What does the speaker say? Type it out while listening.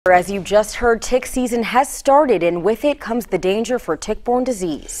As you just heard, tick season has started, and with it comes the danger for tick-borne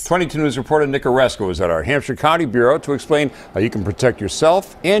disease. 22 News reporter Nick Oresco is at our Hampshire County Bureau to explain how you can protect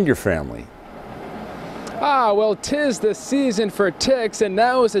yourself and your family. Well, 'tis the season for ticks, and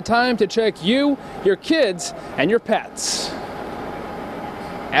now is the time to check you, your kids, and your pets.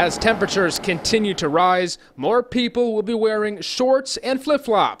 As temperatures continue to rise, more people will be wearing shorts and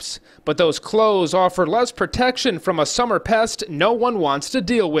flip-flops. But those clothes offer less protection from a summer pest no one wants to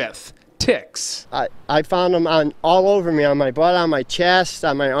deal with: ticks. I found them all over me, on my butt, on my chest,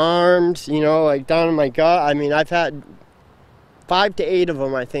 on my arms, you know, like down in my gut. I mean, I've had 5 to 8 of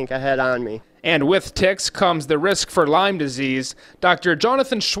them, I think I had on me. And with ticks comes the risk for Lyme disease. Dr.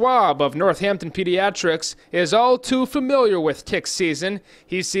 Jonathan Schwab of Northampton Pediatrics is all too familiar with tick season.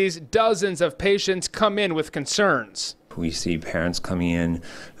 He sees dozens of patients come in with concerns. We see parents coming in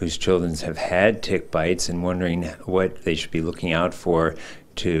whose children have had tick bites and wondering what they should be looking out for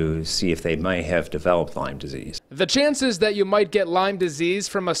to see if they might have developed Lyme disease. The chances that you might get Lyme disease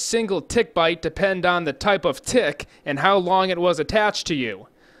from a single tick bite depend on the type of tick and how long it was attached to you.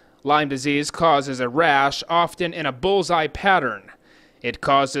 Lyme disease causes a rash, often in a bullseye pattern. It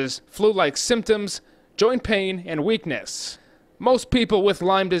causes flu-like symptoms, joint pain, and weakness. Most people with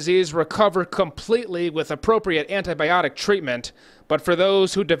Lyme disease recover completely with appropriate antibiotic treatment, but for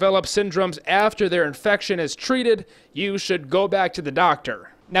those who develop syndromes after their infection is treated, you should go back to the doctor.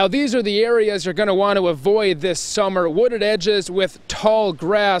 Now, these are the areas you're going to want to avoid this summer: wooded edges with tall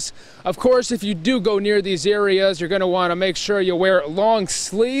grass. Of course, if you do go near these areas, you're going to want to make sure you wear long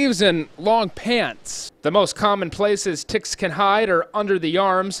sleeves and long pants. The most common places ticks can hide are under the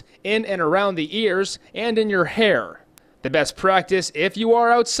arms, in and around the ears, and in your hair. The best practice, if you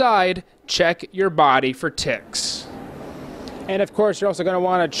are outside, check your body for ticks. And of course, you're also going to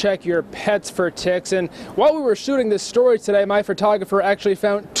want to check your pets for ticks. And while we were shooting this story today, my photographer actually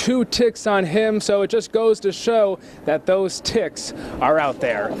found 2 ticks on him, so it just goes to show that those ticks are out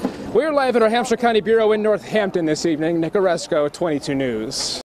there. We're live at our Hampshire County Bureau in Northampton this evening. Nick Oresco, 22 News.